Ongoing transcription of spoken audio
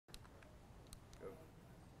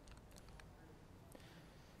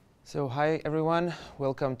So hi everyone,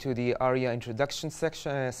 welcome to the Aria Introduction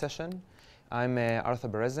session. I'm Arthur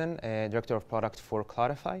Berezin, Director of Product for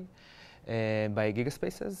Cloudify by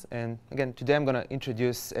Gigaspaces. And again, today I'm going to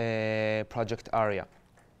introduce Project Aria.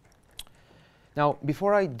 Now,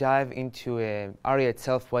 before I dive into Aria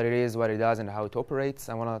itself, what it is, what it does, and how it operates,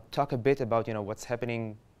 I want to talk a bit about what's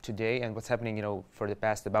happening today and what's happening for the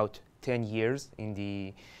past about 10 years in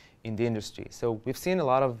the industry. So we've seen a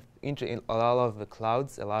lot of the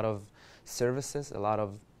clouds, a lot of services, a lot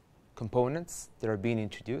of components that are being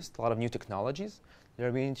introduced, a lot of new technologies that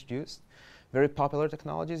are being introduced. Very popular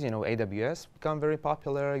technologies, AWS become very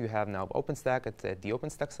popular. You have now OpenStack at the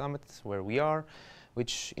OpenStack Summit, where we are,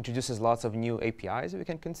 which introduces lots of new APIs that we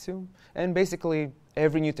can consume. And basically,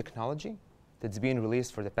 every new technology that's being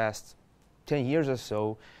released for the past 10 years or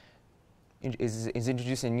so is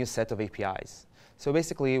introducing a new set of APIs. So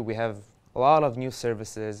basically, we have a lot of new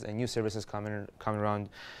services and new services coming around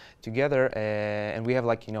together, and we have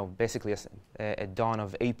basically a dawn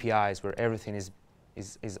of APIs where everything is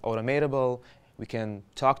automatable. We can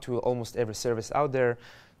talk to almost every service out there,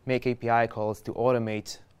 make API calls to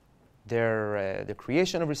automate the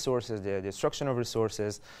creation of resources, the destruction of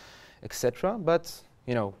resources, etc. But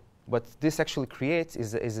what this actually creates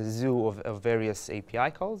is a zoo of various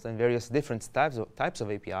API calls and various different types of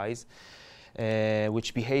APIs.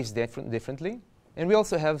 Which behaves differently. And we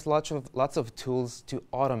also have lots of tools to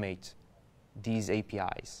automate these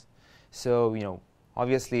APIs. So,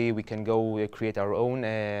 obviously, we can go create our own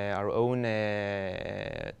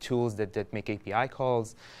tools that make API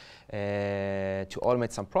calls to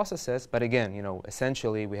automate some processes. But again,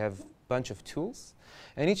 essentially, we have a bunch of tools.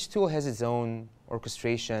 And each tool has its own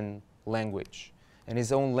orchestration language and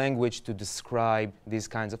his own language to describe these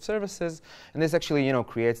kinds of services. And this actually,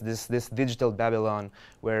 creates this digital Babylon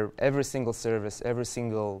where every single service, every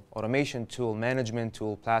single automation tool, management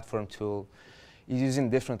tool, platform tool is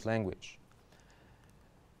using different language.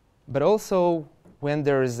 But also, when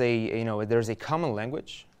there is there's a common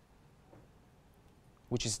language,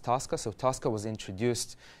 which is TOSCA. So TOSCA was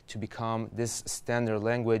introduced to become this standard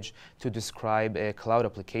language to describe cloud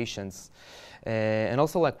applications. And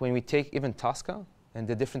also, when we take even TOSCA and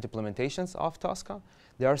the different implementations of TOSCA,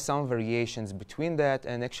 there are some variations between that,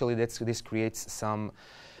 and actually this creates some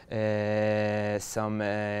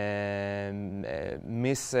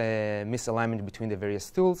misalignment between the various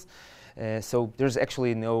tools. So there's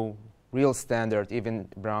actually no real standard even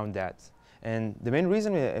around that. And the main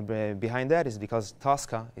reason behind that is because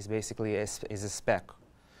TOSCA is basically a spec.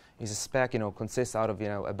 Is a spec, consists out of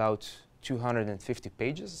about 250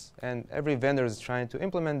 pages, and every vendor is trying to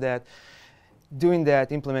implementing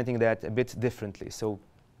that a bit differently. So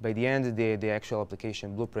by the end, the actual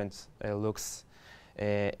application blueprint looks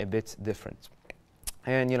a bit different.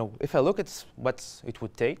 And if I look at what it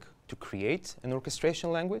would take to create an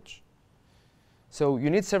orchestration language, so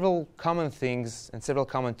you need several common things and several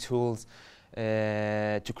common tools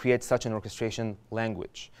to create such an orchestration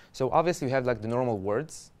language. So obviously, you have the normal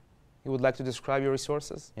words you would like to describe your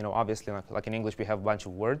resources. Obviously, like in English, we have a bunch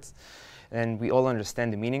of words, and we all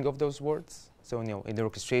understand the meaning of those words. So in the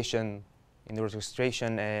orchestration language,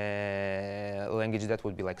 that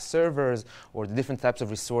would be like servers or the different types of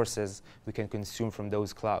resources we can consume from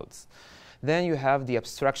those clouds. Then you have the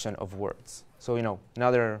abstraction of words. So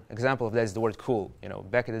another example of that is the word cool.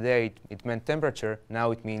 Back in the day, it meant temperature.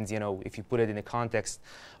 Now it means if you put it in the context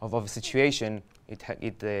of a situation,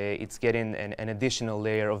 it's getting an additional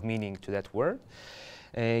layer of meaning to that word.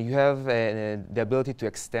 You have the ability to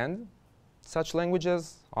extend such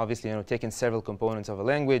languages. Obviously, taking several components of a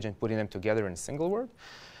language and putting them together in a single word.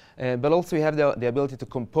 But also, you have the ability to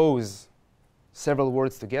compose several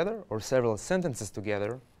words together or several sentences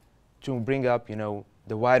together to bring up,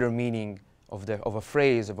 the wider meaning of a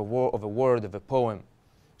phrase, of a word, of a poem.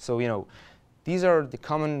 So, these are the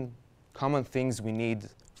common things we need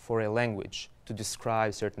for a language to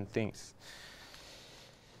describe certain things.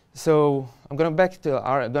 So I'm going back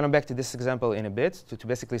to this example in a bit to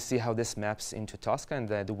basically see how this maps into TOSCA and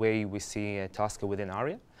the way we see TOSCA within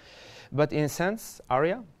Aria. But in a sense,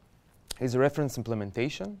 Aria is a reference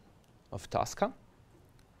implementation of TOSCA,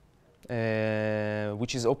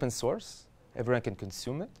 which is open source. Everyone can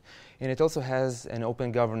consume it. And it also has an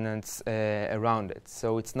open governance around it.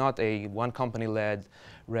 So it's not a one company-led,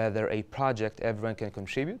 rather a project everyone can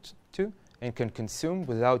contribute to and can consume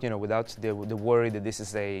without the worry that this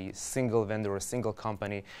is a single vendor or a single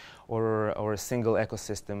company or a single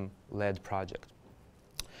ecosystem-led project.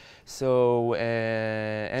 So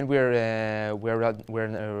and we're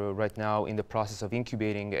right now in the process of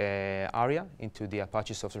incubating Aria into the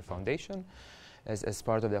Apache Software Foundation as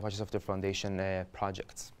part of the Apache Software Foundation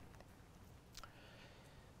projects.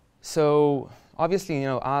 So obviously,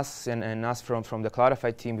 us and us from the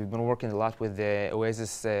Cloudify team, we've been working a lot with the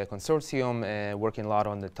Oasis consortium, working a lot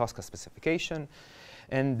on the TOSCA specification.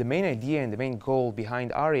 And the main idea and the main goal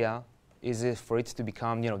behind Aria is for it to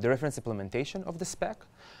become the reference implementation of the spec,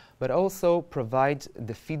 but also provide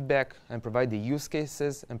the feedback and provide the use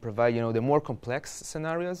cases and provide the more complex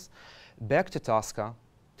scenarios back to TOSCA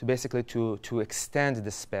to basically to extend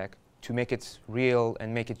the spec, to make it real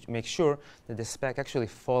and make sure that the spec actually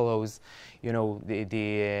follows the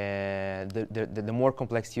more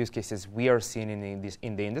complex use cases we are seeing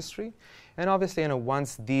in the industry. And obviously,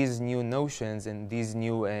 once these new notions and these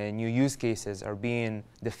new use cases are being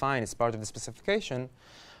defined as part of the specification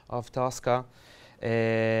of TOSCA,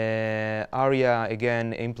 Aria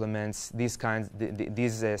again implements these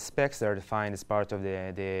specs that are defined as part of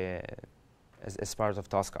as part of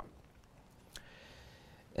TOSCA.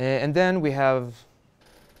 And then we have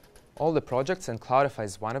all the projects, and Cloudify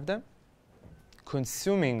is one of them,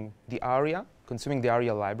 consuming the Aria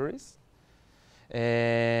libraries.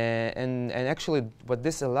 And actually, what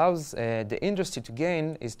this allows the industry to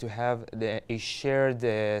gain is to have a shared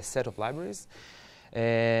set of libraries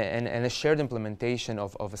and a shared implementation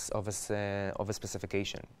of a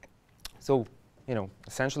specification. So,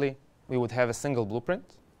 essentially, we would have a single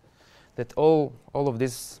blueprint that all of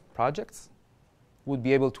these projects would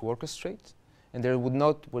be able to orchestrate, and there would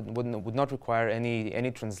not require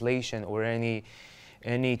any translation or any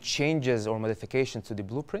changes or modifications to the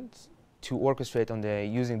blueprint to orchestrate on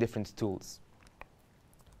using different tools.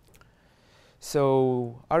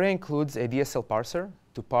 So Aria includes a DSL parser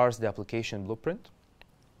to parse the application blueprint.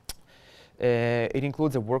 It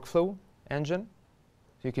includes a workflow engine.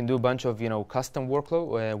 So you can do a bunch of custom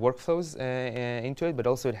workflows into it, but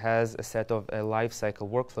also it has a set of lifecycle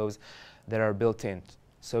workflows that are built in.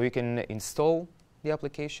 So you can install the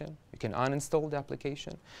application, you can uninstall the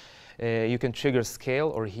application, you can trigger scale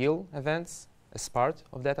or heal events as part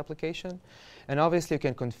of that application, and obviously you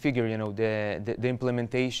can configure the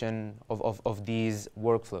implementation of these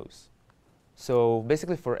workflows. So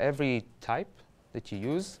basically, for every type that you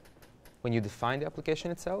use, when you define the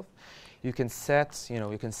application itself, you can set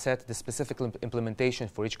the specific implementation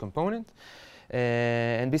for each component,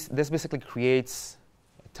 and this basically creates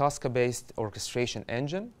a TOSCA-based orchestration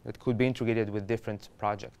engine that could be integrated with different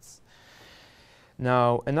projects.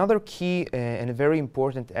 Now, another key and a very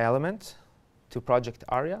important element to Project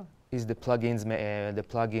Aria is the plugins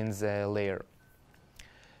layer.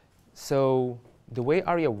 So the way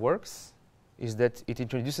Aria works is that it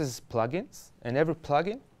introduces plugins, and every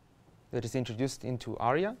plugin that is introduced into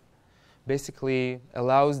Aria basically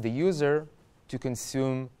allows the user to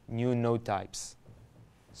consume new node types.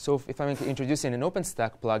 So if I'm introducing an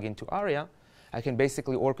OpenStack plugin to Aria, I can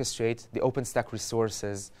basically orchestrate the OpenStack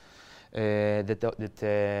resources that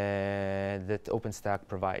OpenStack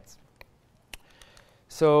provides.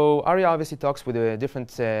 So Aria obviously talks with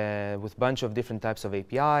with bunch of different types of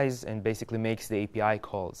APIs and basically makes the API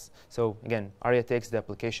calls. So again, Aria takes the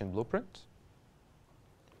application blueprint,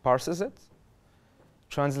 parses it,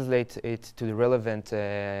 translates it to the relevant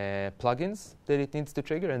plugins that it needs to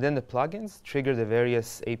trigger, and then the plugins trigger the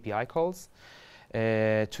various API calls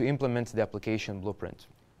to implement the application blueprint.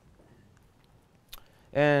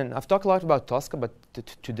 And I've talked a lot about TOSCA, but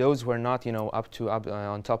to those who are not,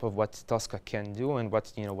 on top of what TOSCA can do and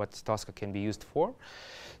what TOSCA can be used for.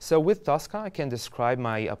 So with TOSCA, I can describe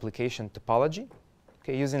my application topology,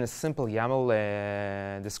 using a simple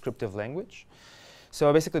YAML descriptive language. So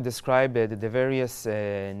I basically describe the various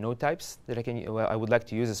node types that I would like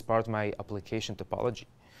to use as part of my application topology.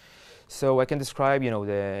 So I can describe,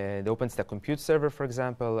 the OpenStack compute server, for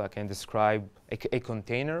example. I can describe a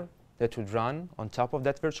container that would run on top of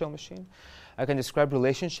that virtual machine. I can describe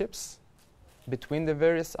relationships between the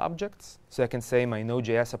various objects. So I can say my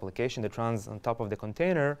Node.js application that runs on top of the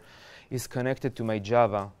container is connected to my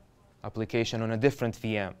Java application on a different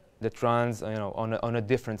VM that runs on a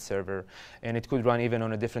different server. And it could run even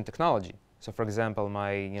on a different technology. So for example,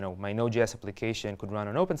 my Node.js application could run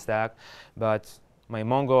on OpenStack, but my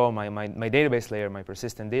Mongo, my database layer, my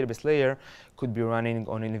persistent database layer could be running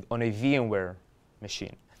on a VMware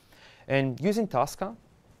machine. And using TOSCA,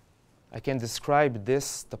 I can describe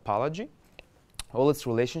this topology, all its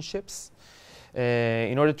relationships,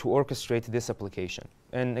 in order to orchestrate this application.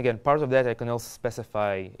 And again, part of that, I can also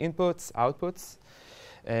specify inputs, outputs,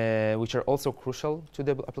 which are also crucial to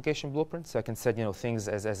the application blueprint. So I can set things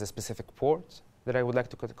as a specific port that I would like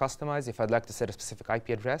to customize if I'd like to set a specific IP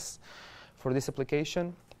address for this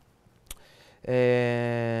application.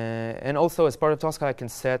 And also, as part of TOSCA, I can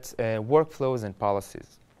set workflows and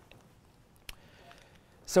policies.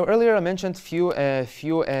 So earlier I mentioned few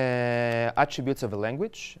attributes of a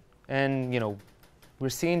language, and we're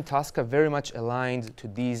seeing TOSCA very much aligned to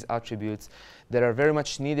these attributes that are very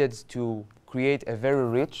much needed to create a very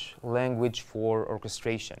rich language for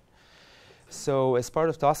orchestration. So as part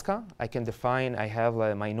of TOSCA, I can define, I have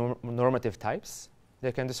my normative types that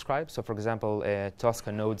I can describe. So for example,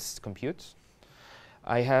 TOSCA nodes compute.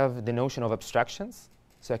 I have the notion of abstractions,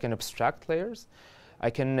 so I can abstract layers. I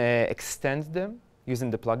can extend them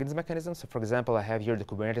using the plugins mechanism. So for example, I have here the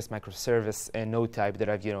Kubernetes microservice node type that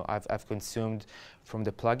I've consumed from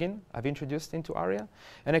the plugin I've introduced into Aria.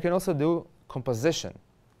 And I can also do composition,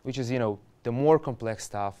 which is the more complex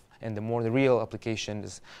stuff and the real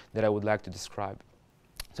applications that I would like to describe.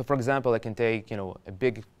 So for example, I can take a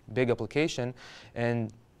big application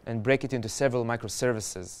and break it into several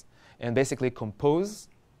microservices and basically compose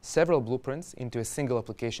several blueprints into a single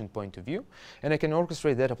application point of view. And I can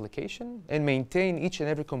orchestrate that application and maintain each and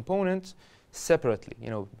every component separately,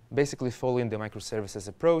 basically following the microservices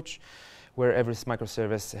approach, where every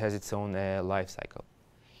microservice has its own life cycle.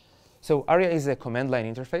 So Aria is a command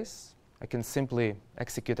line interface. I can simply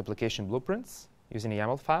execute application blueprints using a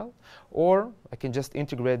YAML file, or I can just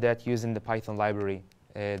integrate that using the Python library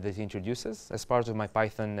that it introduces as part of my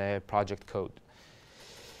Python project code.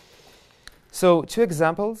 So 2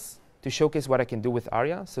 examples to showcase what I can do with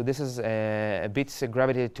Aria. So this is a bit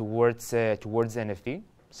gravitated towards NFV.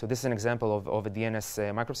 So this is an example of a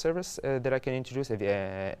DNS microservice that I can introduce, a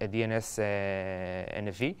DNS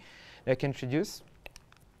NFV that I can introduce.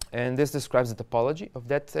 And this describes the topology of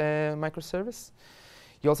that microservice.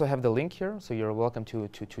 You also have the link here, so you're welcome to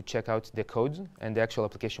check out the code and the actual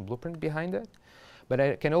application blueprint behind it. But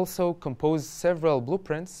I can also compose several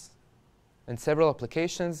blueprints and several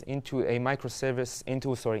applications into a microservice,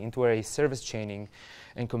 into a service chaining,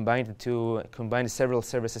 and combine several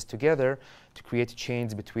services together to create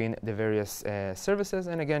chains between the various services.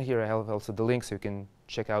 And again, here I have also the link, so you can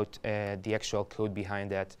check out the actual code behind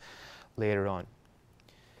that later on.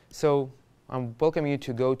 So I'm welcoming you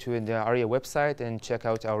to go to the Aria website and check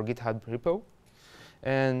out our GitHub repo.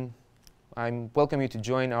 And I'm welcoming you to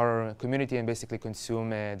join our community and basically consume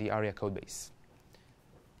the Aria code base.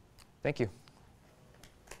 Thank you.